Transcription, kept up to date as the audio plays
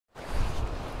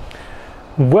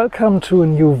Welcome to a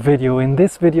new video. In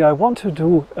this video I want to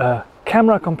do a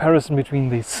camera comparison between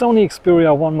the Sony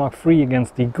Xperia 1 Mark III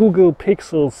against the Google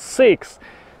Pixel 6.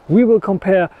 We will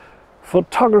compare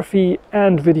photography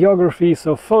and videography,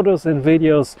 so photos and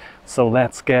videos. So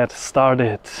let's get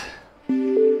started.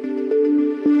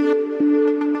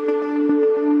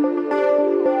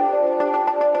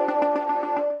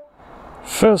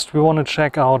 First, we want to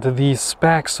check out the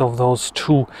specs of those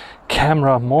two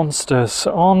camera monsters.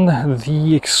 On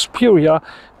the Xperia,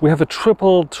 we have a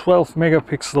triple 12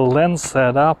 megapixel lens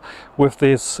setup with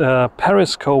this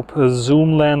periscope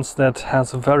zoom lens that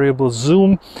has a variable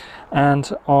zoom.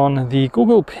 And on the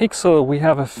Google Pixel, we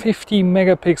have a 50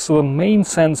 megapixel main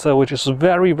sensor, which is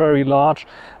very, very large,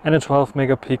 and a 12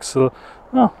 megapixel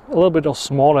a little bit of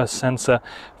smaller sensor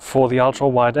for the ultra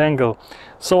wide angle.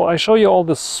 So I show you all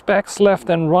the specs left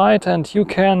and right, and you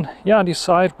can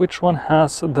decide which one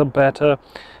has the better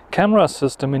camera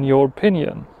system in your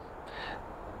opinion.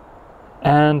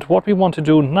 And what we want to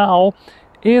do now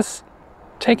is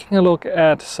taking a look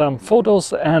at some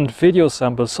photos and video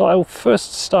samples. So I will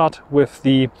first start with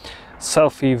the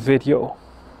selfie video.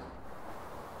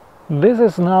 This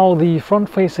is now the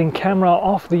front-facing camera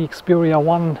of the Xperia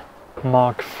 1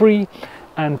 Mark III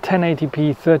and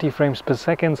 1080p 30 frames per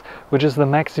second, which is the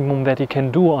maximum that you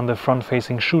can do on the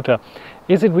front-facing shooter.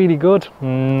 Is it really good?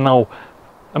 No.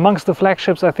 Amongst the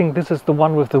flagships, I think this is the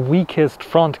one with the weakest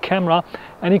front camera,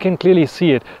 and you can clearly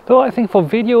see it. Though I think for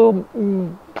video,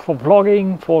 for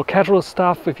vlogging, for casual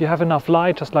stuff, if you have enough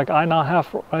light, just like I now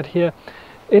have right here,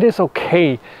 it is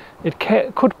okay. It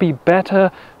could be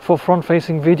better for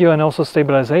front-facing video, and also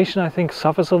stabilization I think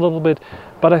suffers a little bit,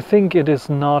 but I think it is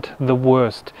not the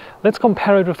worst. Let's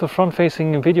compare it with the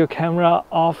front-facing video camera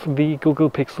of the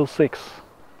Google Pixel 6.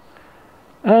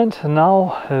 And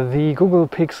now the Google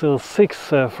Pixel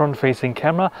 6 front-facing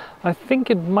camera. I think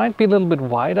it might be a little bit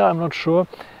wider, I'm not sure,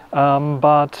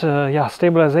 but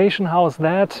stabilization, how is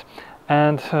that?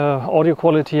 And audio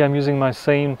quality, I'm using my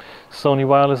same Sony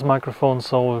wireless microphone,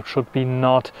 so it should be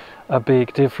not a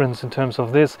big difference in terms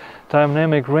of this.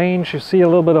 Dynamic range, you see a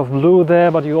little bit of blue there,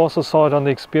 but you also saw it on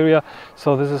the Xperia,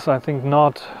 so this is I think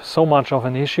not so much of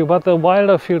an issue. But the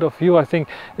wider field of view I think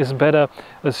is better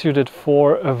suited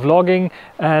for vlogging.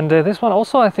 And this one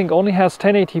also I think only has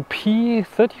 1080p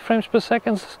 30 frames per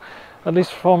second. At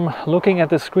least from looking at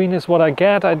the screen is what I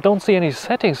get. I don't see any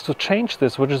settings to change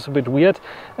this, which is a bit weird.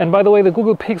 And by the way, the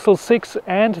Google Pixel 6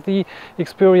 and the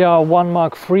Xperia 1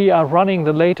 Mark III are running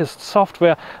the latest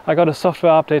software. I got a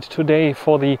software update today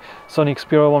for the Sony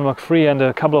Xperia 1 Mark III, and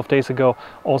a couple of days ago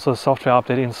also a software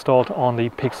update installed on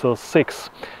the Pixel 6.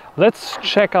 Let's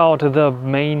check out the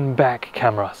main back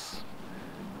cameras.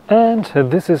 And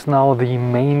this is now the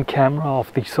main camera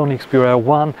of the Sony Xperia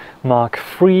 1 Mark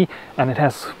III, and it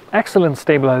has excellent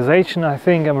stabilization. I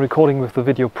think I'm recording with the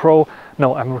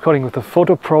I'm recording with the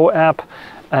Photo Pro app,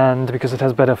 and because it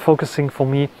has better focusing for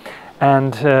me.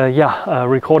 And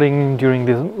recording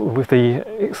with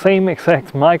the same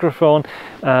exact microphone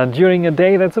during a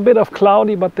day that's a bit of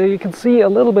cloudy, but you can see a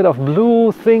little bit of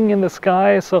blue thing in the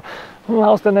sky. So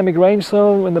how's dynamic range?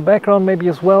 So in the background maybe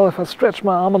as well, if I stretch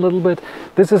my arm a little bit.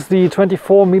 This is the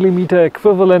 24mm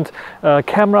equivalent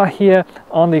camera here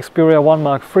on the Xperia 1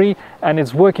 Mark III, and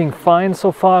it's working fine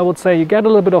so far. I would say you get a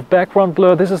little bit of background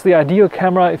blur. This is the ideal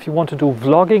camera if you want to do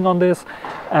vlogging on this.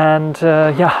 And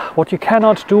what you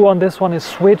cannot do on this one is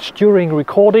switch during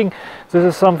recording. This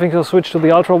is something to switch to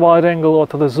the ultra wide angle or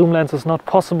to the zoom lens is not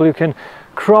possible. You can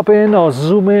crop in or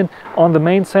zoom in on the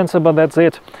main sensor, but that's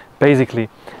it basically.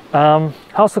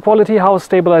 How's the quality, how's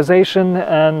stabilization?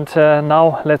 And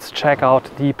now let's check out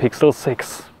the Pixel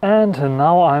 6. And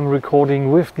now I'm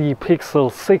recording with the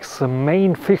Pixel 6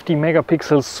 main 50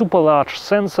 megapixel super large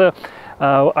sensor.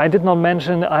 I did not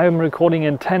mention I am recording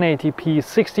in 1080p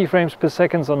 60 frames per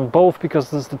second on both,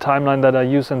 because this is the timeline that I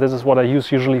use, and this is what I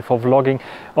use usually for vlogging.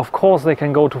 Of course they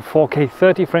can go to 4K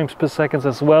 30 frames per second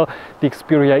as well. The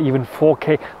Xperia even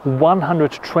 4K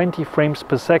 120 frames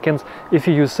per second if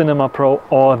you use Cinema Pro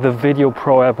or the Video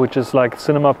Pro app, which is like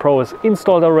Cinema Pro is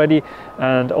installed already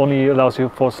and only allows you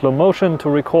for slow motion to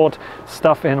record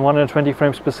stuff in 120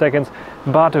 frames per second,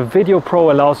 but Video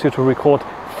Pro allows you to record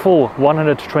full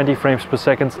 120 frames per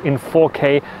second in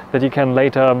 4K that you can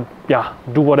later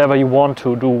do whatever you want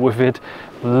to do with it.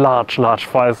 Large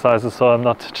file sizes, so I'm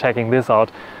not checking this out.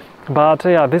 But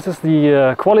this is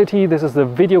the quality, this is the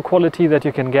video quality that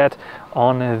you can get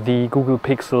on the Google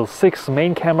Pixel 6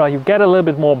 main camera. You get a little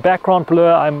bit more background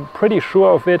blur, I'm pretty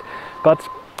sure of it, but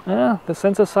the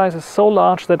sensor size is so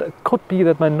large that it could be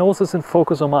that my nose is in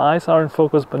focus or my eyes are in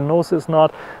focus, but nose is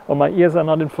not, or my ears are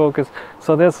not in focus.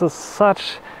 So there's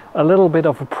such a little bit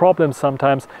of a problem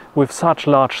sometimes with such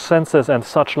large sensors and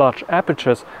such large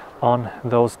apertures on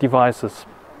those devices.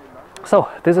 So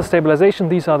this is stabilization,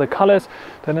 these are the colors.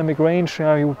 Dynamic range,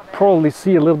 you probably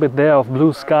see a little bit there of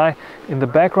blue sky in the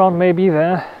background maybe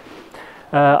there.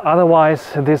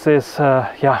 Otherwise this is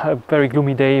a very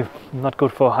gloomy day, not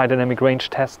good for high dynamic range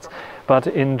tests, but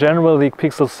in general the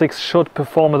Pixel 6 should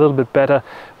perform a little bit better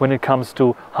when it comes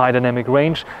to high dynamic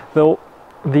range, though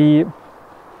the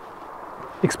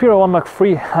Xperia 1 Mark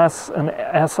III has an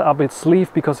S up its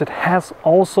sleeve because it has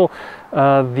also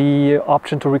the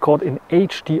option to record in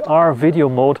HDR video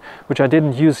mode, which I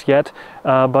didn't use yet,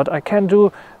 but I can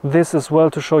do this as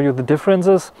well to show you the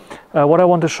differences. What I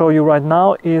want to show you right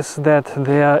now is that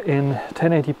they are in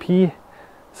 1080p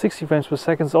 60 frames per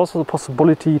second. There's also the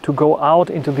possibility to go out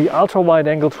into the ultra wide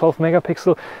angle 12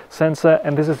 megapixel sensor,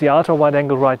 and this is the ultra wide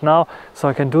angle right now, so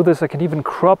I can do this. I can even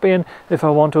crop in if I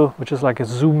want to, which is like a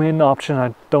zoom in option.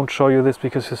 I don't show you this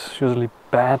because it's usually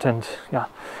bad and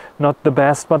not the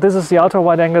best, but this is the ultra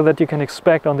wide angle that you can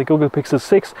expect on the Google Pixel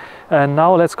 6, and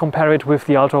now let's compare it with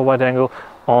the ultra wide angle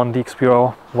on the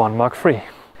Xperia 1 Mark III.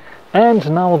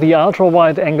 And now the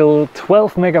ultra-wide angle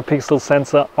 12 megapixel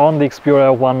sensor on the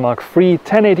Xperia 1 Mark III.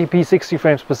 1080p 60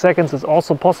 frames per second is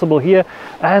also possible here.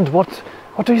 And what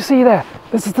do you see there?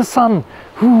 This is the sun.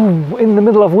 Ooh, in the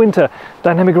middle of winter.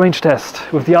 Dynamic range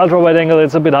test. With the ultra-wide angle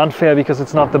it's a bit unfair because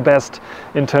it's not the best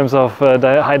in terms of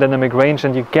high dynamic range,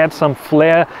 and you get some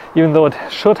flare even though it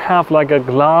should have like a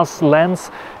glass lens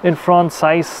in front,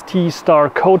 size T-star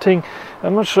coating.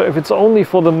 I'm not sure if it's only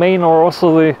for the main or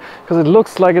also because it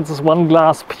looks like it's one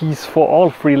glass piece for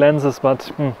all three lenses,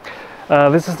 but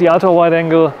this is the ultra-wide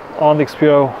angle on the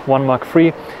Xperia 1 Mark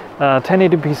III.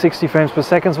 1080p 60 frames per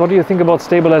second. What do you think about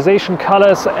stabilization,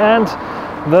 colors and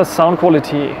the sound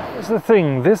quality? Here's the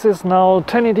thing, this is now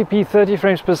 1080p 30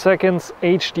 frames per second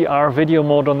HDR video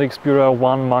mode on the Xperia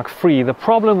 1 Mark III. The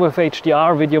problem with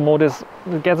HDR video mode is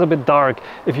it gets a bit dark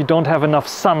if you don't have enough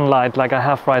sunlight like I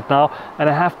have right now, and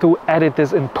I have to edit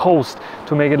this in post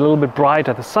to make it a little bit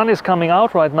brighter. The sun is coming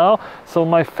out right now, so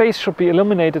my face should be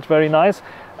illuminated very nice.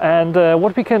 And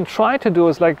what we can try to do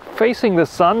is like facing the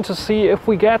sun to see if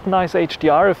we get nice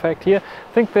HDR effect here.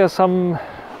 I think there's some,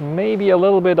 maybe a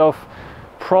little bit of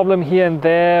problem here and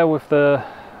there with the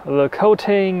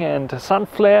coating and sun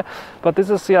flare, but this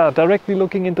is directly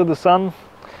looking into the sun.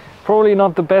 Probably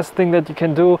not the best thing that you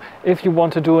can do if you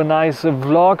want to do a nice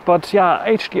vlog, but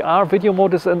HDR video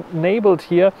mode is enabled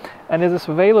here and it is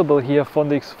available here for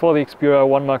the Xperia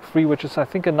 1 Mark III, which is I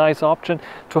think a nice option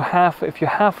to have if you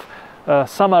have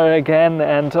summer again,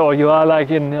 and or you are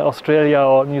like in Australia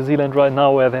or New Zealand right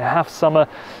now where they have summer,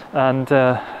 and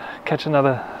catch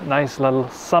another nice little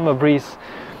summer breeze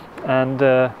and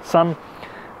sun.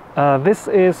 This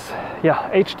is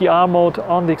HDR mode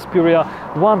on the Xperia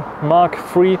 1 Mark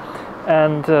III,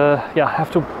 and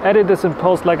have to edit this in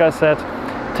post like I said.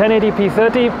 1080p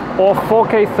 30 or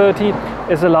 4K 30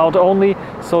 is allowed only,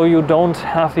 so you don't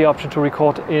have the option to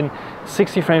record in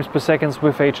 60 frames per second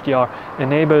with HDR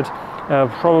enabled.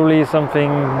 Probably something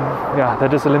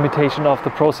that is a limitation of the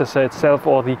processor itself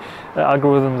or the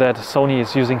algorithm that Sony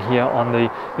is using here on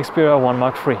the Xperia 1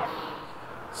 Mark III.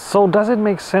 So does it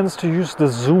make sense to use the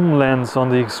zoom lens on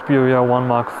the Xperia 1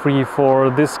 Mark III for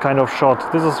this kind of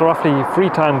shot? This is roughly 3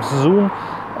 times zoom,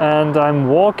 and I'm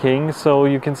walking, so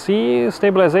you can see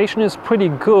stabilization is pretty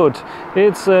good.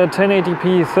 It's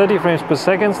 1080p 30 frames per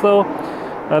second though.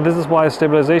 This is why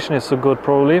stabilization is so good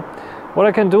probably. What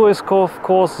I can do is of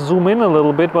course zoom in a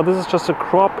little bit, but this is just a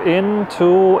crop in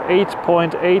to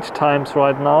 8.8 times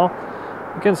right now.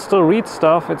 You can still read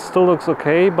stuff, it still looks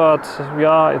okay, but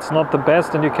it's not the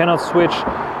best, and you cannot switch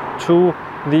to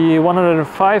the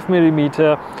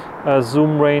 105mm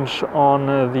zoom range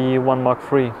on the 1 Mark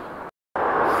III.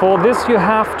 For this you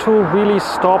have to really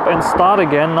stop and start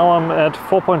again. Now I'm at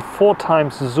 4.4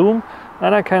 times zoom,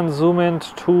 and I can zoom in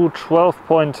to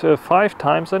 12.5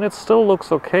 times, and it still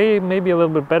looks okay, maybe a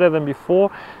little bit better than before.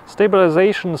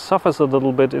 Stabilization suffers a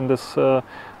little bit in this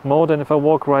mode, and if I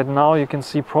walk right now you can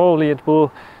see probably it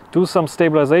will do some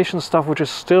stabilization stuff, which is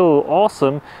still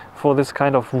awesome for this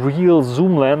kind of real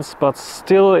zoom lens, but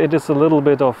still it is a little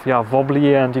bit of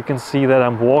wobbly, and you can see that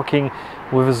I'm walking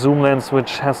with a zoom lens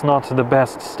which has not the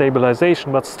best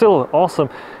stabilization, but still awesome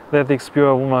that the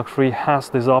Xperia 1 Mark III has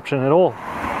this option at all.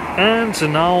 And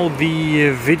now the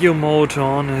video mode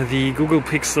on the Google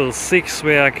Pixel 6,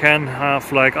 where I can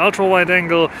have like ultra wide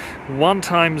angle,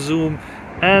 1-time zoom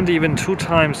and even 2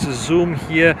 times zoom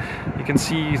here. You can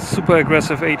see super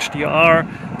aggressive HDR,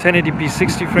 1080p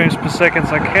 60 frames per second.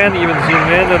 I can even zoom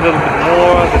in a little bit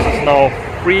more. This is now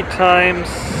 3 times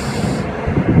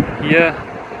here.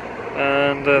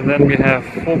 and then we have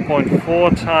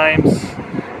 4.4 times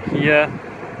here,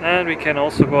 and we can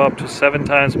also go up to 7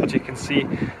 times, but you can see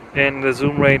in the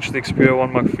zoom range the Xperia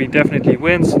 1 Mark III definitely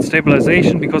wins. In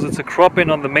stabilization, because it's a crop in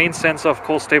on the main sensor, of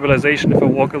course stabilization, if I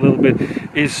walk a little bit,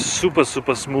 is super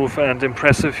smooth and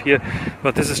impressive here,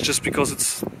 but this is just because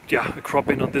it's a crop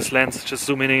in on this lens. Just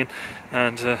zooming in,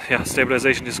 and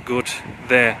stabilization is good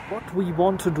there. What we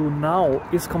want to do now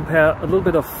is compare a little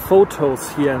bit of photos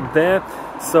here and there.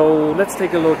 So let's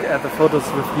take a look at the photos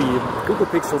with the Google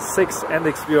Pixel 6 and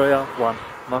the Xperia 1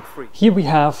 Mark III. Here we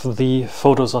have the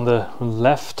photos on the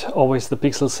left, always the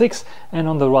Pixel 6, and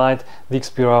on the right the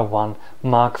Xperia 1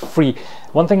 Mark III.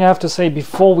 One thing I have to say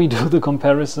before we do the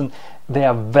comparison, they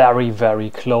are very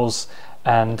close,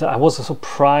 and I was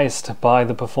surprised by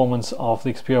the performance of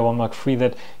the Xperia 1 Mark III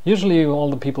that usually all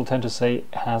the people tend to say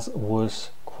has worse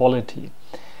quality.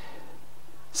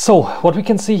 So what we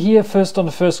can see here first on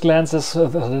the first glance is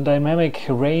the dynamic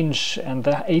range, and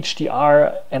the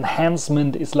HDR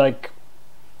enhancement is like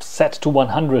set to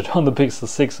 100 on the Pixel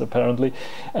 6 apparently.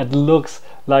 It looks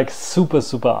like super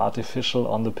artificial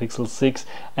on the Pixel 6,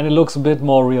 and it looks a bit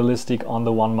more realistic on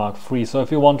the 1 Mark III. So if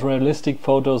you want realistic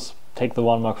photos, take the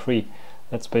 1 Mark III.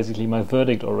 That's basically my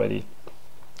verdict already.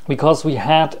 Because we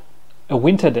had a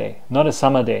winter day, not a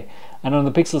summer day. And on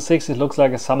the Pixel 6 it looks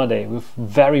like a summer day with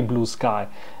very blue sky.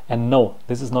 And no,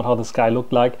 this is not how the sky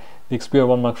looked like. The Xperia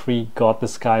 1 Mark III got the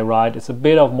sky right. It's a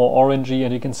bit of more orangey,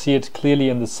 and you can see it clearly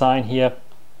in the sign here.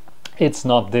 It's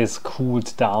not this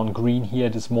cooled down green here,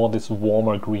 it is more this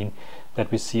warmer green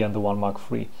that we see on the 1 Mark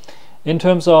III. In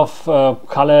terms of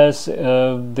colors,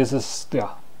 this is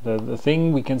the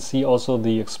thing. We can see also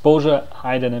the exposure,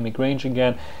 high dynamic range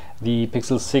again. The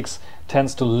Pixel 6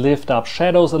 tends to lift up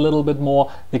shadows a little bit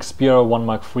more. The Xperia 1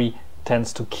 Mark III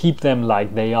tends to keep them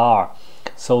like they are.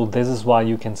 So this is why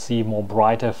you can see more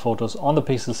brighter photos on the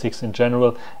Pixel 6 in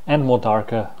general and more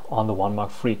darker on the 1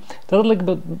 Mark III. Does it look a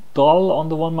bit dull on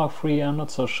the 1 Mark III? I'm not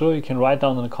so sure. You can write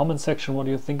down in the comment section what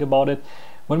you think about it.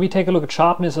 When we take a look at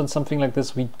sharpness on something like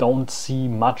this, we don't see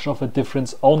much of a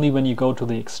difference. Only when you go to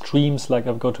the extremes, like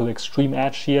I've go to the extreme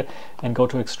edge here and go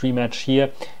to extreme edge here,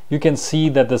 you can see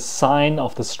that the sign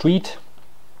of the street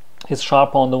is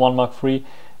sharper on the 1 Mark III,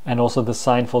 and also the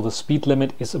sign for the speed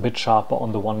limit is a bit sharper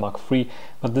on the 1 Mark III.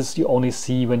 But this you only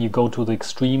see when you go to the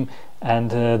extreme,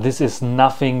 and this is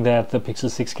nothing that the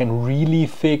Pixel 6 can really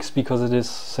fix, because it is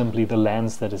simply the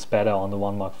lens that is better on the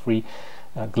 1 Mark III.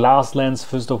 Glass lens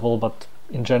first of all, but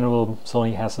in general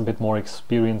Sony has a bit more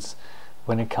experience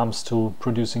when it comes to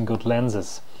producing good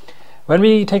lenses. When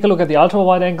we take a look at the ultra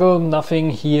wide angle,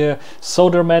 nothing here so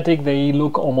dramatic. They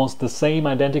look almost the same,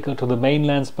 identical to the main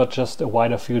lens, but just a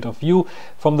wider field of view.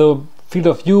 From the field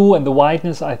of view and the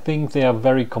wideness, I think they are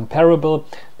very comparable.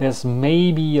 There's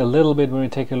maybe a little bit, when we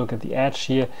take a look at the edge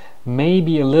here,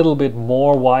 maybe a little bit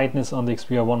more wideness on the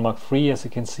Xperia 1 Mark III. As you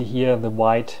can see here, the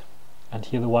wide, and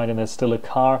here the wide, and there's still a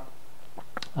car.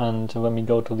 And when we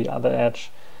go to the other edge,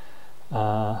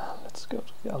 let's go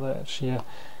to the other edge here.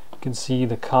 You can see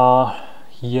the car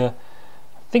here.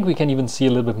 I think we can even see a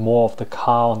little bit more of the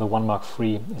car on the 1 Mark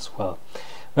III as well.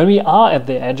 When we are at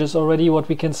the edges already, what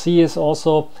we can see is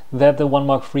also that the 1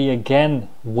 Mark III again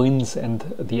wins, and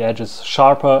the edge is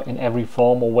sharper in every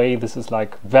form or way. This is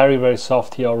like very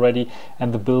soft here already,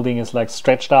 and the building is like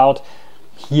stretched out.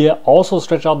 Here also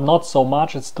stretched out, not so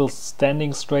much, it's still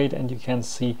standing straight, and you can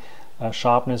see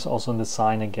sharpness also in the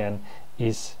sign again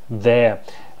is there.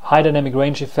 High dynamic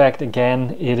range effect,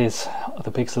 again, it is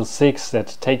the Pixel 6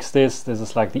 that takes this. This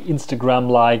is like the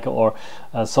Instagram-like or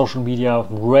social media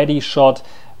ready shot.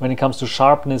 When it comes to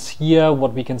sharpness here,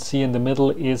 what we can see in the middle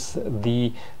is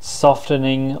the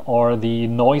softening or the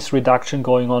noise reduction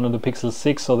going on in the Pixel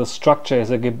 6. So the structure is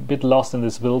a bit lost in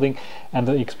this building, and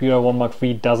the Xperia 1 Mark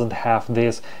III doesn't have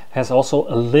this. Has also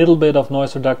a little bit of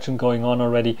noise reduction going on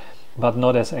already, but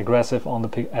not as aggressive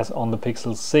as on the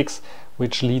Pixel 6,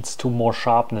 which leads to more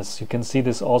sharpness. You can see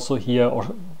this also here,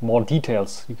 or more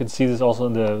details. You can see this also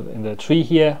in the tree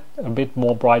here, a bit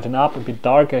more brighten up, a bit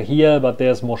darker here, but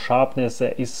there's more sharpness.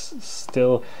 There is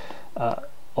still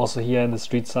also here in the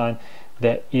street sign,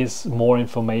 there is more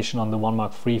information on the 1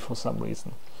 Mark III for some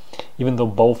reason, even though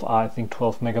both are, I think,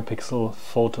 12 megapixel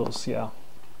photos.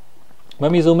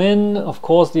 When we zoom in, of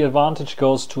course, the advantage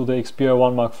goes to the Xperia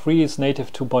 1 Mark III. It's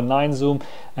native 2.9 zoom,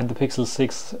 and the Pixel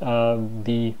 6,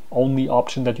 the only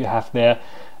option that you have there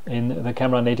in the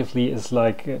camera natively is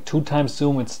like 2 times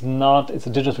zoom. It's a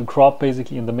digital crop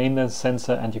basically in the main lens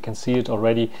sensor, and you can see it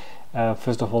already.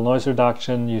 First of all, noise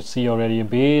reduction, you see already a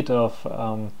bit of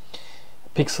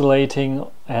pixelating,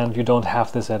 and you don't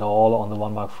have this at all on the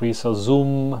 1 Mark III. So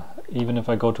zoom, even if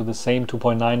I go to the same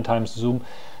 2.9 times zoom,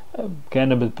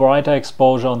 Again, a bit brighter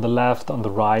exposure on the left. On the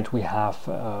right we have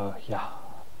yeah,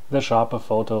 the sharper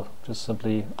photo. Just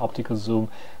simply optical zoom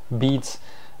beats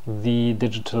the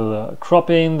digital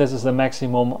cropping. This is the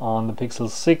maximum on the Pixel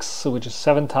 6, which is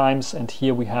 7 times, and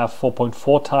here we have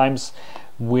 4.4 times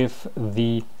with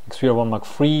the Xperia 1 Mark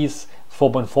III's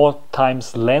 4.4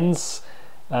 times lens,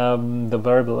 the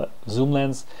variable zoom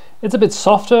lens. It's a bit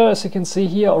softer, as you can see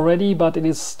here already, but it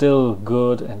is still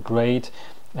good and great.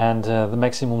 And the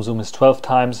maximum zoom is 12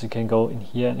 times. You can go in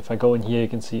here, and if I go in here, you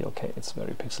can see, okay, it's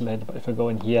very pixelated, but if I go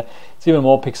in here, it's even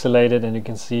more pixelated, and you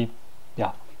can see,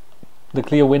 yeah, the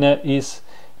clear winner is,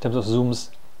 in terms of zooms,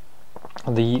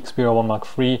 the Xperia 1 Mark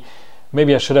III.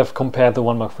 Maybe I should have compared the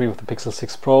 1 Mark III with the Pixel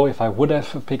 6 Pro. If I would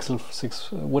have a Pixel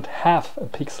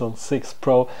 6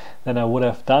 Pro, then I would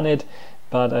have done it,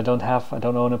 but I don't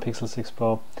own a Pixel 6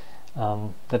 Pro.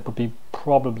 That would be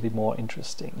probably more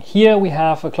interesting. Here we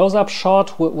have a close-up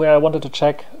shot where I wanted to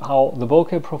check how the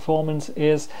bokeh performance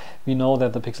is. We know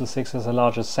that the Pixel 6 has a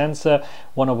larger sensor,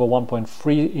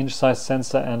 1/1.3 inch size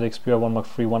sensor, and the Xperia 1 Mark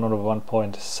III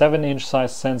 1/1.7 inch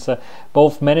size sensor.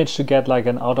 Both managed to get like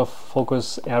an out of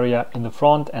focus area in the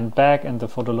front and back, and the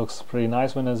photo looks pretty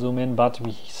nice when I zoom in, but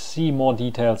we see more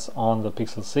details on the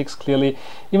Pixel 6 clearly,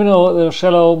 even though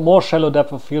the more shallow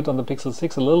depth of field on the Pixel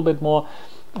 6, a little bit more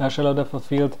shallow depth of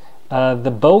field.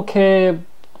 The bokeh,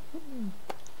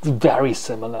 very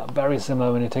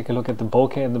similar when you take a look at the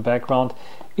bokeh in the background.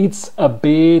 It's a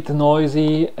bit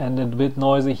noisy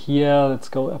here. Let's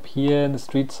go up here in the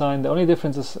street sign. The only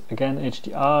difference is, again,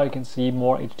 HDR. You can see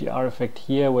more HDR effect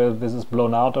here where this is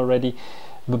blown out already.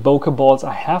 The bokeh balls,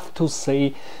 I have to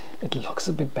say, it looks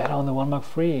a bit better on the 1 Mark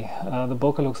III. The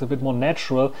bokeh looks a bit more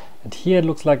natural, and here it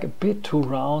looks like a bit too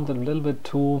round and a little bit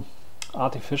too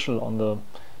artificial on the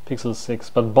Pixel 6,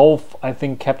 but both I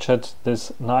think captured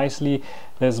this nicely.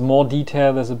 There's more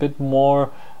detail, there's a bit more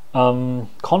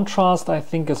contrast I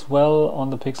think as well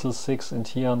on the Pixel 6, and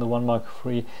here on the 1 Mark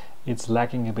III it's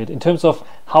lacking a bit. In terms of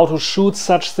how to shoot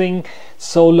such thing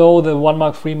so low, the 1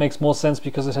 Mark III makes more sense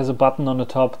because it has a button on the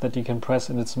top that you can press,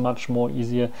 and it's much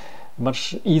easier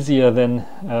than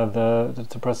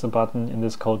to press the button in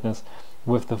this coldness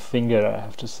with the finger, I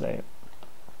have to say.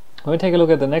 When we take a look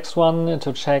at the next one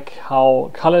to check how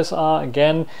colors are,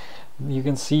 again, you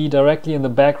can see directly in the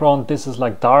background, this is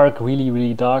like dark,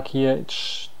 really dark here. It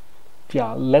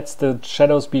lets the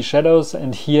shadows be shadows,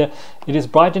 and here it is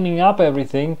brightening up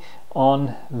everything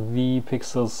on the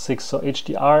Pixel 6. So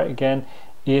HDR again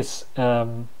is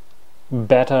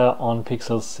better on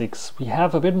Pixel 6. We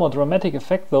have a bit more dramatic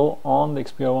effect though on the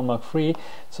Xperia 1 Mark III.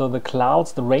 So the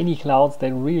clouds, the rainy clouds,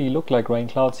 they really look like rain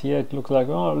clouds here. It looks like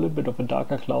a little bit of a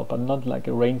darker cloud, but not like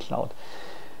a rain cloud.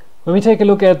 When we take a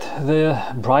look at the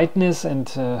brightness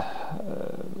and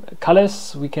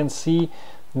colors, we can see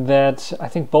that I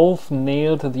think both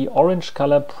nailed the orange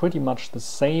color pretty much the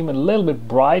same, a little bit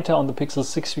brighter on the Pixel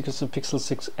 6 because the Pixel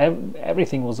 6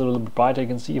 everything was a little bit brighter. You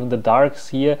can see even the darks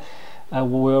here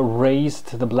were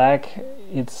raised. The black,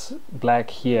 it's black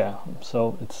here,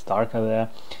 so it's darker there,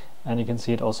 and you can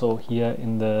see it also here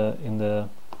in the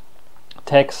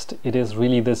text. It is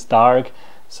really this dark,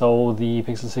 so the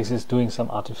Pixel 6 is doing some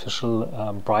artificial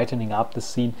brightening up the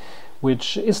scene,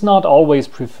 which is not always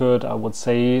preferred, I would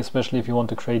say, especially if you want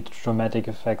to create dramatic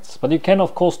effects. But you can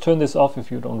of course turn this off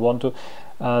if you don't want to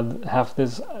have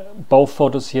this both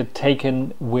photos here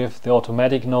taken with the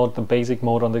automatic mode, the basic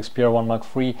mode on the Xperia 1 Mark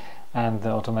III and the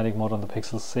automatic mode on the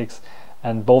Pixel 6,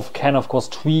 and both can of course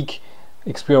tweak.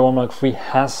 Xperia 1 Mark III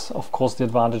has of course the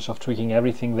advantage of tweaking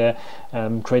everything there,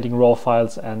 creating raw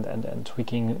files and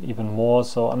tweaking even more.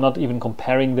 So I'm not even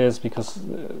comparing this, because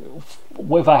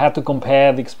if I had to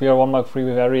compare the Xperia 1 Mark III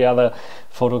with every other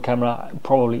photo camera,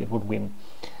 probably it would win.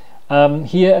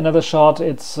 Here another shot,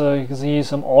 it's you can see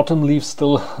some autumn leaves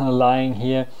still lying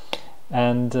here,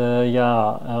 and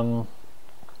in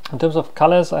terms of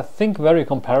colors, I think very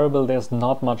comparable. There's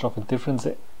not much of a difference.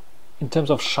 In terms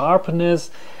of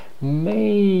sharpness,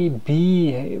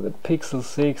 maybe the Pixel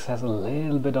 6 has a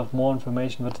little bit of more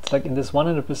information, but it's like in this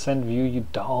 100% view you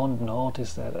don't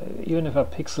notice that. Even if I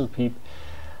pixel peep,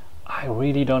 I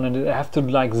really don't, and I have to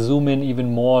like zoom in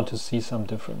even more to see some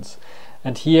difference.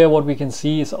 And here what we can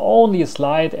see is only a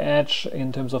slight edge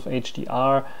in terms of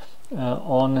HDR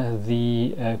on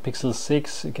the Pixel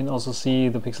 6. You can also see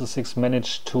the Pixel 6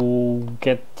 managed to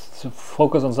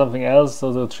focus on something else,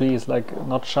 so the tree is like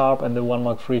not sharp, and the 1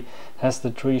 Mark III has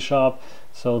the tree sharp.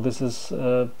 So this is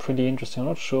pretty interesting. I'm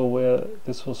not sure where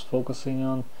this was focusing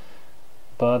on,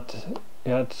 but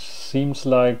yeah, it seems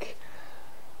like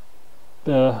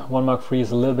the 1 Mark III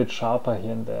is a little bit sharper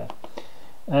here and there.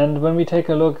 And when we take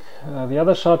a look the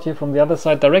other shot here from the other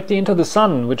side directly into the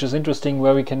sun, which is interesting,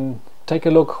 where we can take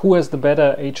a look who has the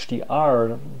better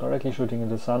HDR directly shooting in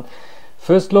the sun.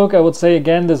 First look, I would say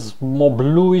again, this more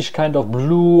bluish kind of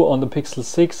blue on the Pixel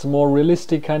 6, more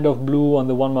realistic kind of blue on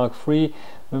the 1 Mark III.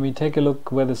 When we take a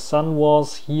look where the sun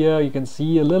was here, you can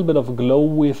see a little bit of a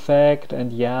glow effect,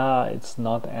 and yeah, it's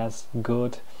not as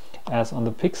good as on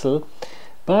the Pixel.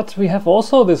 But we have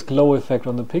also this glow effect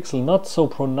on the Pixel, not so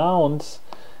pronounced.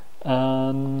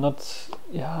 It's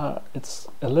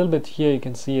a little bit here, you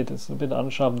can see it's a bit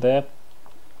unsharp there,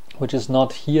 which is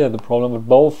not here the problem. But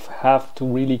both have to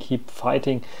really keep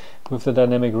fighting with the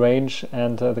dynamic range,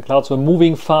 and the clouds were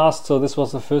moving fast. So this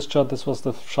was the first shot, this was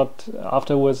the shot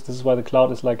afterwards. This is why the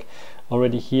cloud is like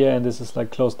already here, and this is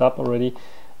like closed up already.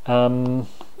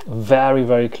 Very,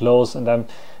 very close. And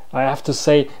I have to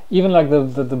say, even like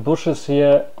the bushes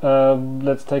here,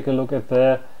 let's take a look at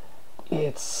there.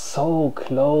 It's so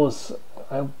close.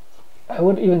 I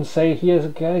would even say here's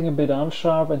getting a bit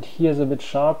unsharp, and here's a bit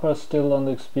sharper still on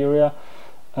the Xperia.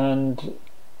 And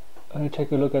when you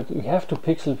take a look at, we have to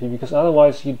pixel peep, because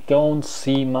otherwise you don't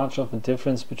see much of a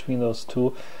difference between those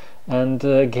two. And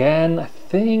again, I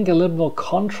think a little more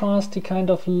contrasty kind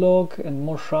of look and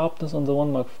more sharpness on the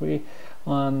 1 Mark III,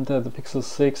 and the Pixel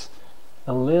 6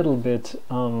 a little bit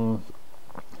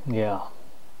yeah,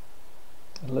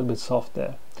 a little bit soft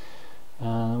there.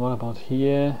 What about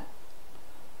here?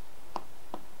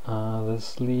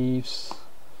 Those leaves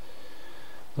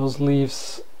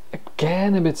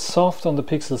again a bit soft on the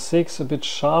Pixel 6, a bit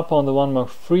sharper on the 1 Mark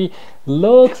III.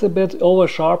 Looks a bit over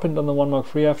sharpened on the 1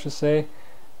 Mark III, I have to say,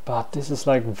 but this is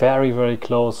like very, very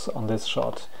close on this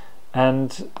shot.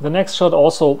 And the next shot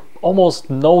also almost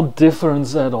no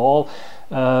difference at all.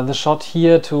 The shot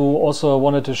here too, also I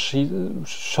wanted to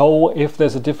show if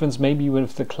there's a difference maybe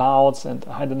with the clouds and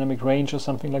high dynamic range or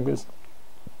something like this,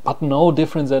 but no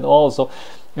difference at all. So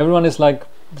everyone is like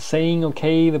saying,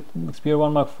 okay, the Xperia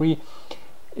 1 Mark III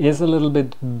is a little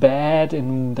bit bad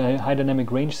in the high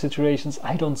dynamic range situations.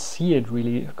 I don't see it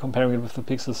really comparing it with the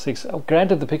Pixel 6.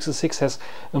 Granted, the Pixel 6 has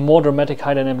a more dramatic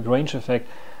high dynamic range effect,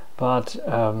 but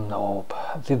no,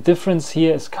 the difference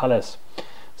here is colors.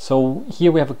 So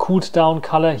here we have a cooled down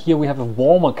color, here we have a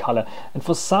warmer color, and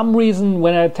for some reason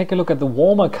when I take a look at the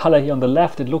warmer color here on the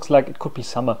left, it looks like it could be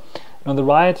summer, and on the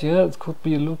right, yeah, it could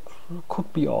be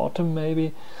autumn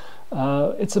maybe.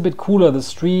 It's a bit cooler. The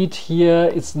street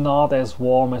here is not as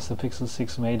warm as the Pixel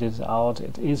 6 made it out.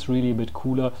 It is really a bit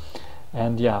cooler,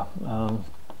 and yeah,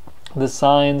 the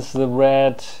signs, the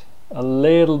red, a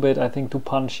little bit I think too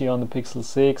punchy on the Pixel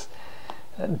 6.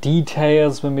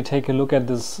 Details, when we take a look at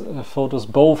this photos,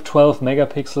 both 12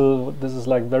 megapixel, this is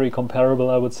like very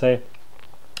comparable, I would say.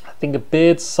 I think a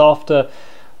bit softer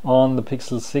on the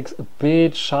Pixel 6, a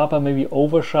bit sharper, maybe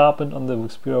over sharpened on the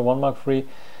Xperia 1 Mark III.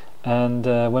 And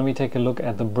when we take a look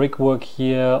at the brickwork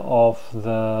here of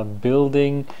the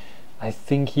building, I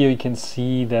think here you can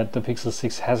see that the Pixel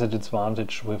 6 has an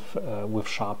advantage with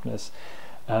sharpness.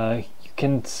 You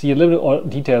can see a little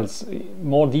bit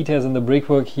more details in the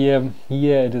brickwork here.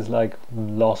 Here it is like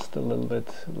lost a little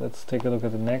bit. Let's take a look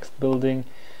at the next building.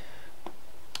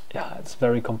 Yeah, it's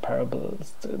very comparable.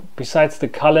 Besides the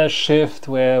color shift,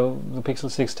 where the Pixel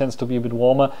 6 tends to be a bit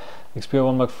warmer, the Xperia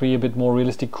 1 Mark III a bit more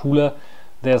realistic, cooler,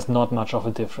 there's not much of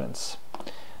a difference.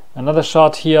 Another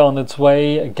shot here on its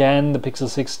way. Again, the Pixel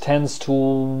 6 tends to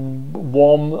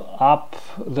warm up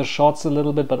the shots a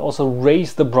little bit, but also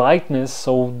raise the brightness,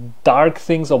 so dark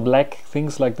things or black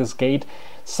things like this gate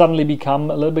suddenly become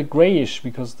a little bit grayish,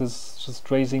 because this is just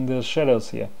raising the shadows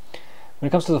here. When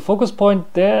it comes to the focus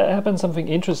point, there happened something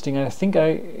interesting. I think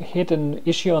I hit an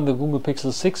issue on the Google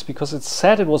Pixel 6, because it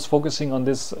said it was focusing on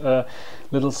this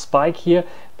little spike here,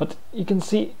 but you can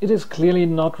see it is clearly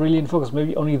not really in focus.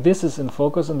 Maybe only this is in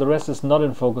focus and the rest is not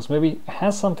in focus. Maybe it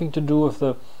has something to do with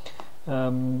the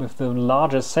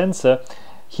larger sensor.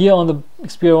 Here on the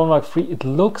Xperia 1 Mark III, it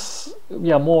looks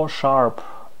more sharp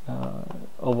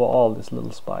overall, this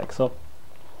little spike. So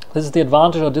this is the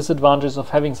advantage or disadvantage of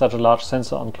having such a large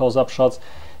sensor on close-up shots.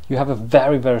 You have a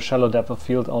very, very shallow depth of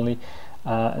field only,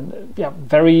 and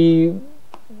very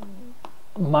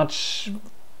much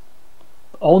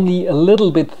only a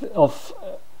little bit of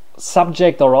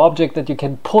subject or object that you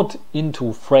can put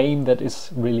into frame that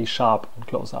is really sharp in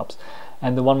close-ups.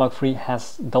 And the 1 Mark III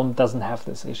doesn't have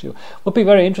this issue. Would be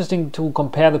very interesting to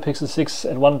compare the Pixel 6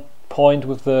 at one point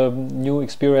with the new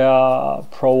Xperia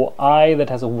Pro I that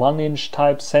has a 1-inch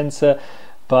type sensor,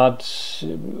 but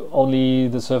only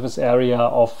the surface area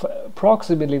of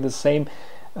approximately the same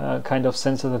kind of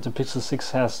sensor that the Pixel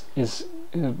 6 has is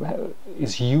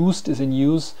is in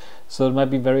use. So it might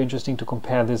be very interesting to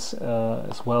compare this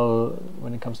as well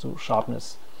when it comes to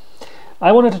sharpness.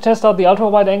 I wanted to test out the ultra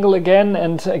wide angle again,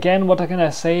 and again, what can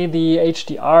I say? The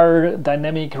HDR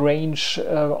dynamic range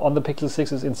on the Pixel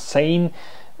 6 is insane.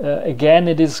 Again,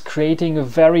 it is creating a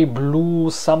very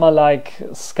blue summer-like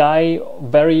sky,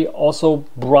 very also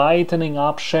brightening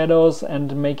up shadows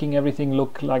and making everything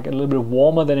look like a little bit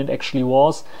warmer than it actually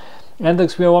was. And the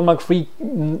Xperia 1 Mark III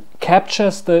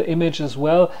captures the image as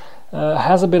well,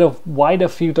 has a bit of wider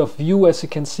field of view, as you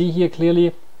can see here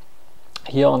clearly.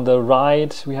 Here on the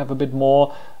right we have a bit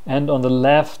more, and on the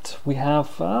left we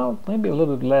have maybe a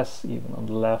little bit less even on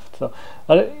the left. So,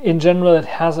 but in general it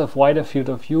has a wider field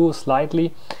of view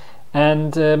slightly,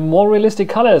 and more realistic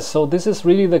colors. So this is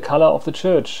really the color of the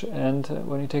church. And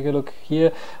when you take a look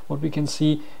here, what we can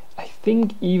see, I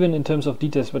think even in terms of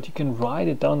details, but you can write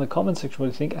it down in the comment section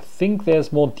what you think. I think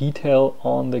there's more detail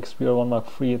on the Xperia 1 Mark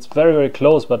III. It's very, very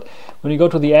close, but when you go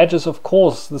to the edges, of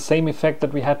course, the same effect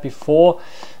that we had before.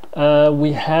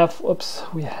 We have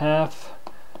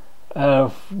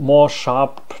more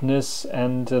sharpness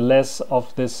and less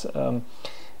of this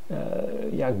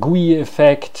gooey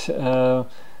effect,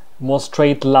 more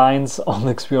straight lines on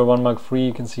the Xperia 1 Mark III.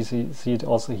 You can see it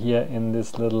also here in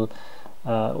this little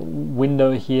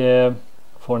window here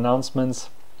for announcements,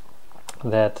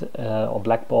 that or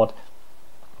blackboard,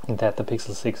 that the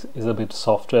Pixel 6 is a bit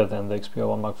softer than the Xperia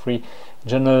 1 Mark III. In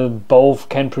general, both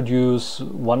can produce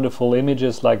wonderful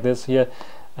images like this here,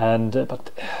 and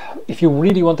but if you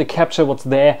really want to capture what's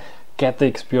there, get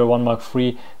the Xperia 1 Mark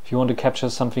III. If you want to capture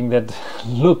something that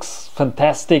looks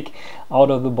fantastic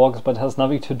out of the box but has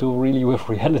nothing to do really with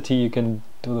reality, you can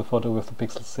do the photo with the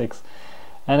Pixel 6.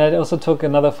 And I also took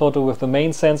another photo with the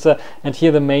main sensor, and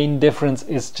here the main difference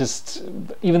is just,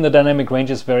 even the dynamic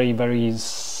range is very, very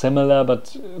similar,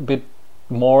 but a bit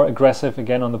more aggressive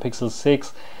again on the Pixel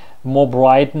 6, more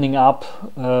brightening up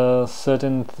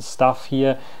certain stuff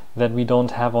here that we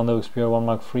don't have on the Xperia 1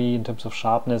 Mark III in terms of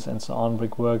sharpness and so on,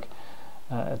 brickwork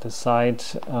at the side.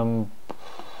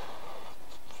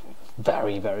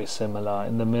 Very, very similar.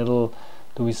 In the middle,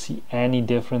 do we see any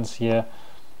difference here?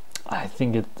 I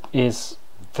think it is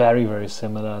very, very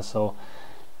similar, so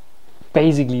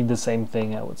basically the same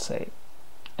thing, I would say.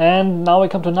 And now we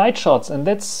come to night shots, and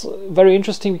that's very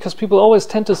interesting because people always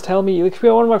tend to tell me the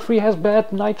Xperia 1 Mark III has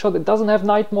bad night shot, it doesn't have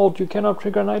night mode, you cannot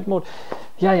trigger night mode.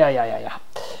 Yeah.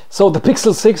 So the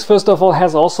Pixel 6, first of all,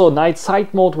 has also night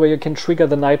sight mode where you can trigger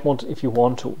the night mode if you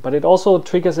want to, but it also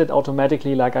triggers it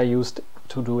automatically like I used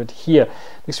to do it here.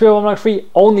 The Xperia 1 Mark III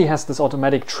only has this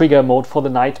automatic trigger mode for the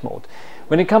night mode.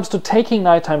 When it comes to taking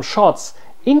nighttime shots,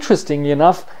 interestingly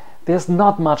enough, there's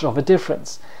not much of a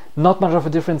difference. Not much of a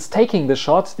difference taking the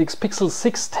shot. The Pixel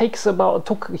 6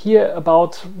 took here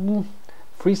about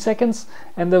 3 seconds,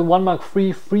 and the 1 Mark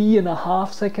III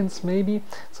 3.5 seconds maybe.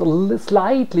 So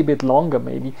slightly bit longer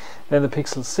maybe than the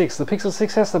Pixel 6. The Pixel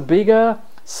 6 has a bigger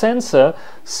sensor,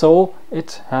 so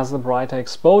it has a brighter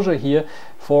exposure here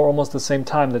for almost the same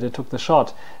time that it took the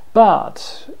shot.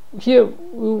 But here,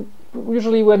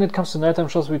 usually when it comes to nighttime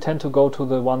shots, we tend to go to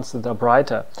the ones that are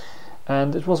brighter.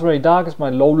 And it was very dark. It's my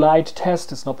low light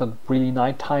test. It's not a really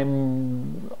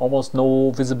nighttime, almost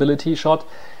no visibility shot.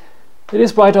 It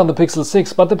is brighter on the Pixel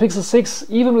 6, but the Pixel 6,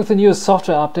 even with the newest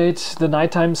software update, the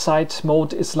nighttime sight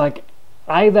mode is like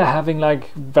either having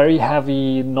like very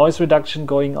heavy noise reduction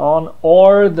going on,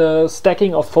 or the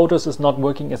stacking of photos is not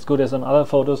working as good as on other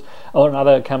photos or on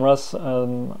other cameras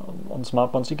on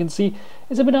smartphones. You can see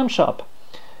it's a bit unsharp.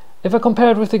 If I compare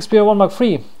it with the Xperia 1 Mark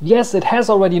III, yes, it has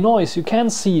already noise. You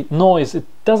can see noise. It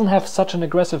doesn't have such an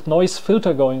aggressive noise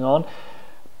filter going on,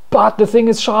 but the thing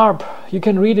is sharp. You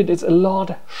can read it. It's a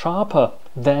lot sharper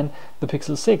than the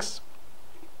Pixel 6,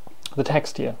 the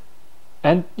text here.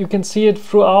 And you can see it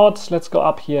throughout. Let's go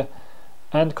up here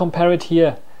and compare it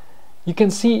here. You can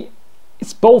see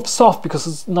it's both soft because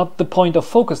it's not the point of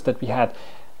focus that we had.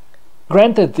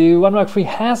 Granted, the 1 Mark III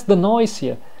has the noise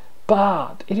here,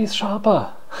 but it is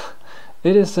sharper.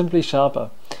 It is simply sharper.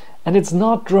 And it's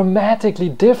not dramatically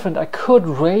different. I could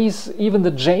raise even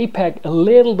the JPEG a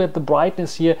little bit, the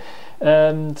brightness here,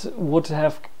 and would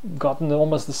have gotten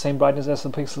almost the same brightness as the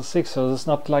Pixel 6. So it's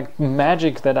not like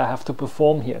magic that I have to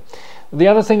perform here. The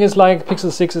other thing is, like,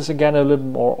 Pixel 6 is again a little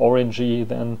more orangey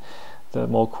than the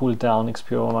more cooled down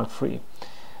Xperia 1 Mark III.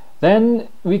 Then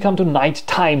we come to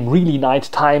nighttime, really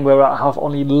nighttime, where I have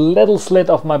only a little slit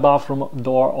of my bathroom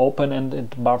door open, and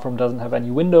the bathroom doesn't have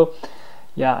any window.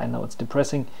 Yeah, I know it's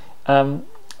depressing.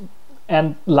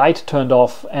 And light turned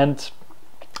off. And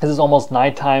this is almost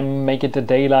nighttime, make it a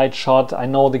daylight shot. I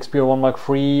know the Xperia 1 Mark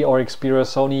III or Xperia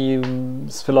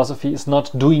Sony's philosophy is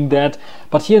not doing that,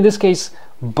 but here in this case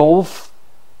both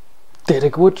did a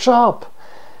good job.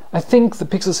 I think the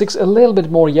Pixel 6 a little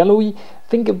bit more yellowy, I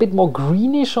think a bit more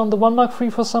greenish on the 1 Mark III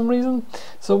for some reason,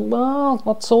 so well,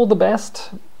 not so the best.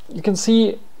 You can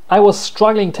see I was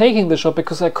struggling taking the shot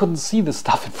because I couldn't see the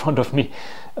stuff in front of me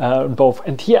both.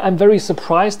 And here I'm very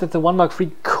surprised that the 1 Mark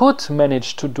III could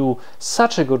manage to do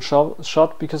such a good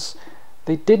shot because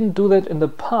they didn't do that in the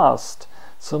past.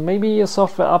 So maybe a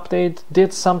software update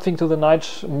did something to the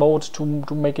night mode to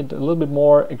make it a little bit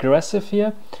more aggressive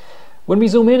here. When we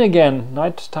zoom in again,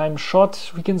 nighttime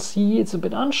shot, we can see it's a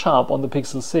bit unsharp on the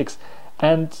Pixel 6.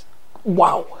 And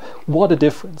wow, what a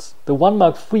difference. The 1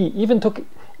 Mark III, even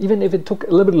if it took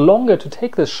a little bit longer to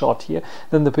take this shot here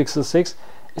than the Pixel 6,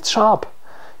 it's sharp.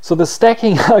 So the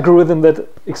stacking algorithm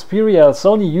that Xperia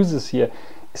Sony uses here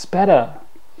is better.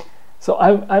 So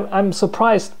I'm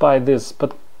surprised by this,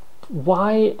 but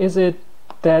why is it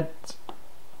that,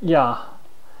 yeah,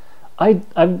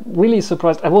 I'm really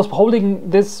surprised. I was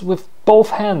holding this with both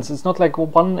hands. It's not like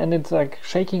one and it's like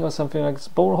shaking or something. Like it's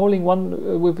holding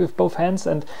one with both hands,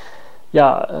 and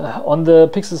yeah, on the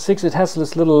Pixel 6 it has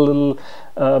this little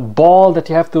ball that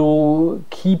you have to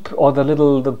keep, or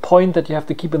the point that you have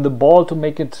to keep in the ball to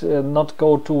make it not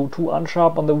go too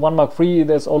unsharp. On the 1 Mark III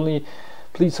there's only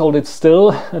please hold it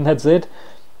still and that's it.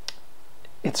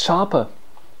 It's sharper.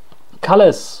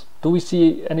 Colors. Do we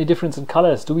see any difference in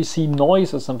colors? Do we see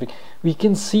noise or something? We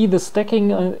can see the stacking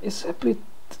is a bit,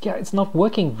 yeah, it's not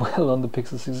working well on the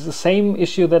Pixel 6. It's the same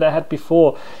issue that I had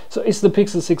before. So is the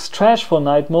Pixel 6 trash for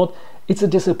night mode? It's a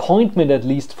disappointment, at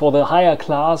least for the higher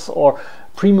class or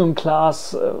premium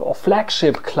class or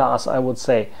flagship class, I would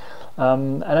say.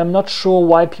 And I'm not sure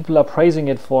why people are praising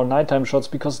it for nighttime shots,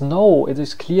 because no, it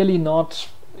is clearly not.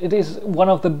 It is one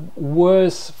of the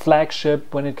worst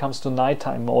flagship when it comes to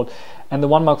nighttime mode, and the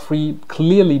 1 Mark III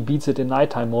clearly beats it in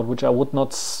nighttime mode, which I would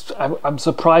not. I'm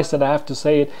surprised that I have to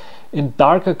say it. In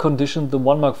darker conditions, the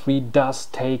 1 Mark III does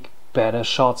take better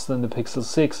shots than the Pixel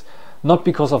 6. Not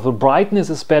because of the brightness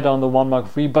is better on the 1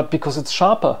 Mark III, but because it's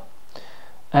sharper.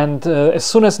 And as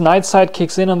soon as night sight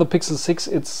kicks in on the Pixel 6,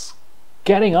 it's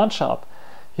getting unsharp.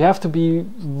 You have to be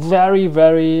very,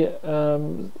 very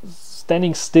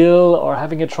standing still or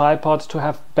having a tripod to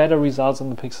have better results on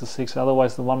the Pixel 6.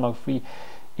 Otherwise, the 1 Mark III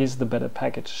is the better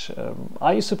package.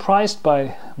 Are you surprised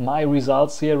by my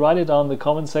results here? Write it down in the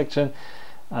comment section.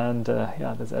 And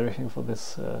yeah, that's everything for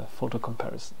this photo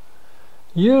comparison.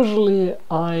 Usually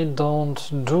I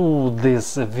don't do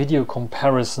this video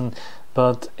comparison,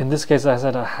 but in this case I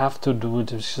said I have to do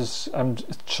it. It's just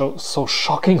it's so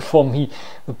shocking for me.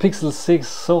 The Pixel 6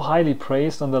 so highly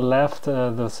praised on the left,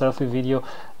 the selfie video,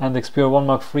 and the Xperia 1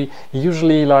 Mark III.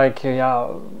 Usually, like yeah,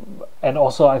 and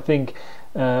also I think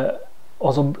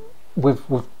also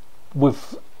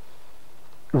with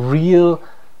real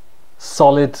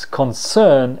solid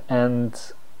concern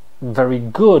and very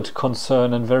good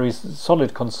concern and very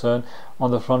solid concern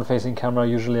on the front-facing camera,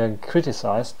 usually I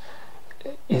criticized,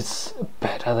 is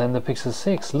better than the Pixel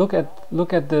 6. Look at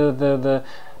the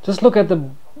just look at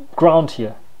the ground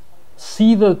here.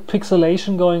 See the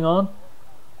pixelation going on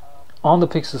the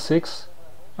Pixel 6.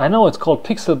 I know it's called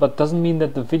Pixel, but doesn't mean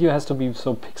that the video has to be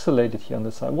so pixelated here on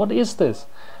the side. What is this?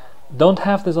 Don't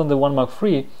have this on the 1 Mark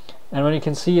III. And when you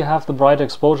can see, I have the bright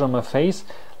exposure on my face,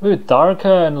 a little bit darker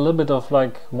and a little bit of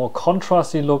like more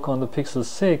contrasty look on the Pixel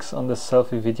 6 on this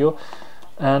selfie video.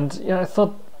 And yeah, I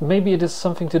thought maybe it is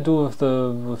something to do with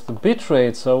the bit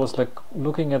rate. So I was like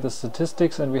looking at the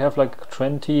statistics, and we have like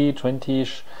around 20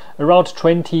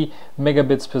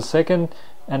 megabits per second.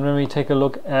 And when we take a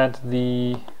look at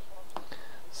the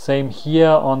same here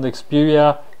on the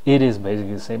Xperia, it is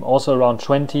basically the same, also around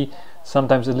 20,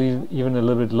 sometimes even a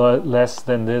little bit less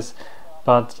than this.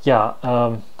 But yeah,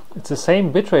 it's the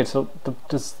same bitrate, so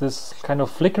this kind of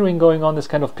flickering going on, this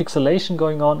kind of pixelation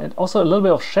going on, and also a little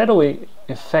bit of shadowy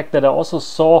effect that I also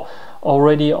saw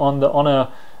already on the Honor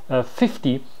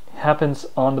 50 happens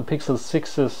on the Pixel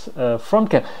 6's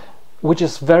front cam, which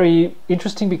is very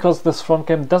interesting because this front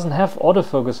cam doesn't have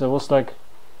autofocus. It was like,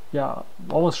 yeah,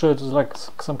 almost sure it was like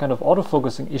some kind of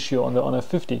autofocusing issue on the Honor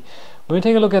 50. When we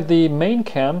take a look at the main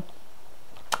cam,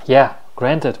 yeah,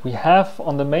 granted, we have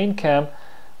on the main cam,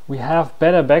 we have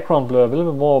better background blur, a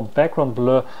little bit more background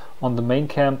blur on the main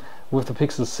cam with the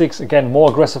Pixel 6. Again, more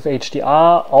aggressive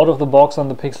HDR out of the box on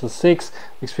the Pixel 6.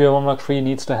 Xperia 1 Mark III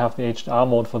needs to have the HDR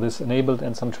mode for this enabled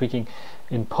and some tweaking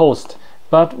in post.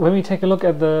 But when we take a look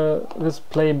at this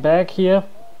playback here,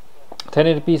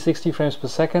 1080p 60 frames per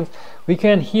second. We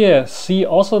can here see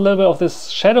also a little bit of this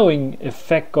shadowing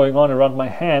effect going on around my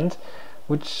hand,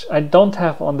 which I don't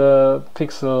have on the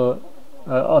Pixel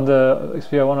on the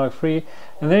Xperia 1 Mark III.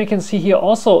 And then you can see here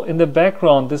also in the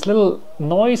background this little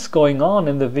noise going on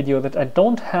in the video that I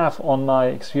don't have on my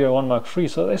Xperia 1 Mark III.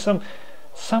 So there's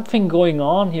something going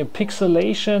on here,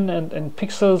 pixelation and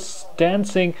pixels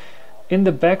dancing in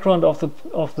the background of the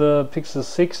Pixel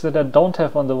 6 that I don't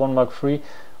have on the 1 Mark III,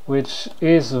 which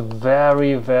is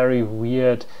very, very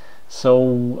weird.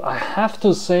 So I have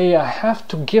to say, I have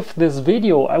to give this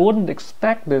video, I wouldn't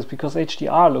expect this because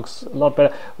HDR looks a lot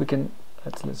better. We can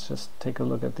let's just take a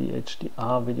look at the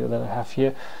HDR video that I have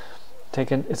here.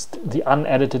 It's the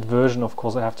unedited version, of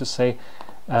course, I have to say.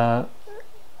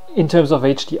 In terms of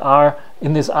HDR,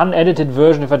 in this unedited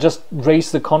version, if I just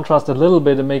raise the contrast a little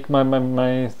bit and make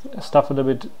my stuff a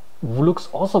little bit, looks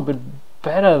also a bit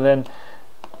better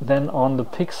than on the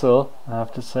Pixel, I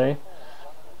have to say.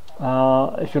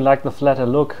 If you like the flatter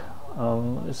look,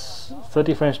 it's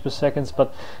 30 frames per second,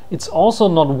 but it's also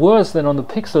not worse than on the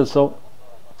Pixel. So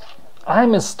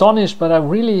I'm astonished, but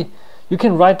you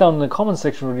can write down in the comment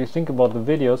section what you think about the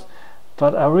videos,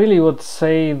 but I really would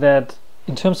say that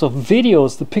in terms of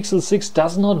videos, the Pixel 6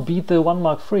 does not beat the 1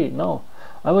 Mark III. No,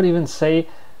 I would even say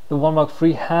the 1 Mark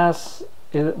III has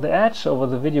the edge over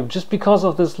the video, just because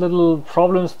of this little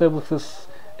problems there with this.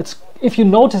 If you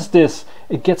notice this,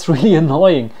 it gets really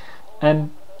annoying,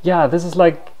 and yeah, this is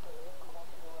like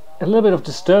a little bit of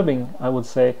disturbing, I would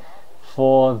say,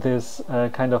 for this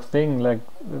kind of thing, like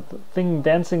the thing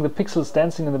dancing, the pixels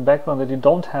dancing in the background that you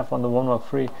don't have on the 1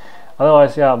 Mark III.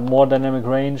 Otherwise, yeah, more dynamic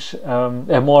range,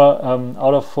 more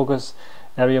out of focus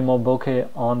area, more bokeh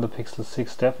on the Pixel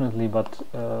 6 definitely, but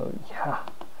yeah,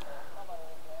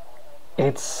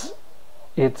 it's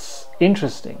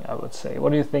interesting, I would say.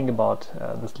 What do you think about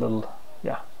this little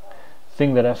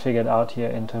thing that I figured out here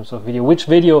in terms of video? Which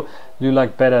video do you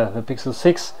like better, the Pixel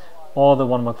 6 or the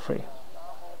 1 Mark III?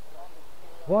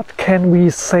 What can we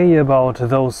say about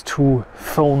those two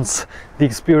phones, the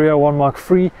Xperia 1 Mark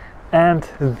III and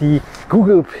the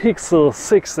Google Pixel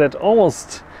 6 that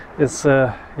almost is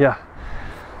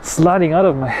sliding out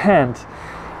of my hand?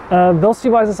 Those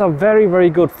devices are very, very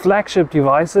good flagship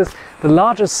devices. The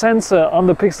largest sensor on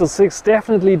the Pixel 6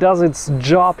 definitely does its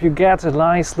job. You get a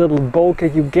nice little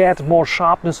bokeh, you get more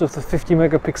sharpness with the 50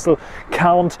 megapixel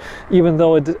count, even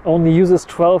though it only uses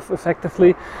 12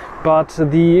 effectively. But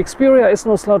the Xperia is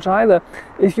no slouch either.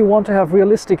 If you want to have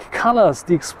realistic colors,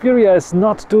 the Xperia is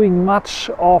not doing much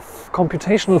of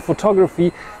computational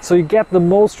photography, so you get the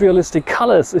most realistic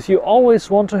colors. If you always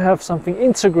want to have something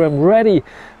Instagram ready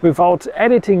without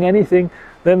editing anything,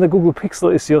 then the Google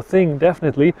Pixel is your thing,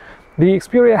 definitely. The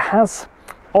Xperia has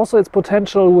also its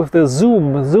potential with the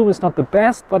zoom. Zoom is not the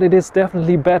best, but it is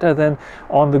definitely better than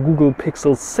on the Google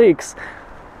Pixel 6.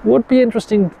 Would be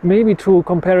interesting maybe to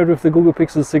compare it with the Google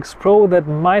Pixel 6 Pro. That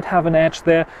might have an edge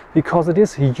there because it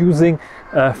is using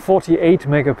a 48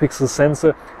 megapixel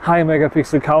sensor, high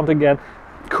megapixel count again,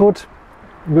 could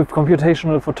with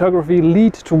computational photography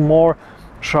lead to more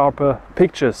sharper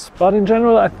pictures. But in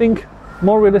general, I think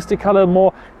more realistic color,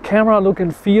 more camera look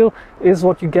and feel is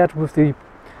what you get with the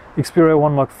Xperia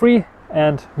 1 Mark III,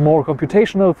 and more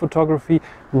computational photography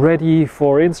ready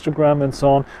for Instagram and so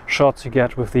on shots you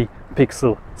get with the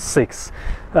Pixel 6.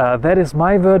 That is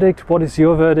my verdict. What is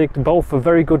your verdict? Both are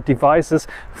very good devices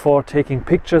for taking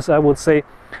pictures, I would say.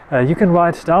 You can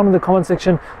write down in the comment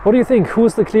section, what do you think? Who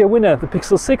is the clear winner, the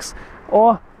Pixel 6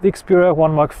 or the Xperia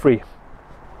 1 Mark III?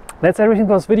 That's everything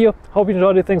for this video. Hope you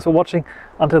enjoyed it. Thanks for watching.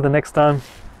 Until the next time,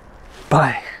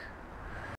 bye.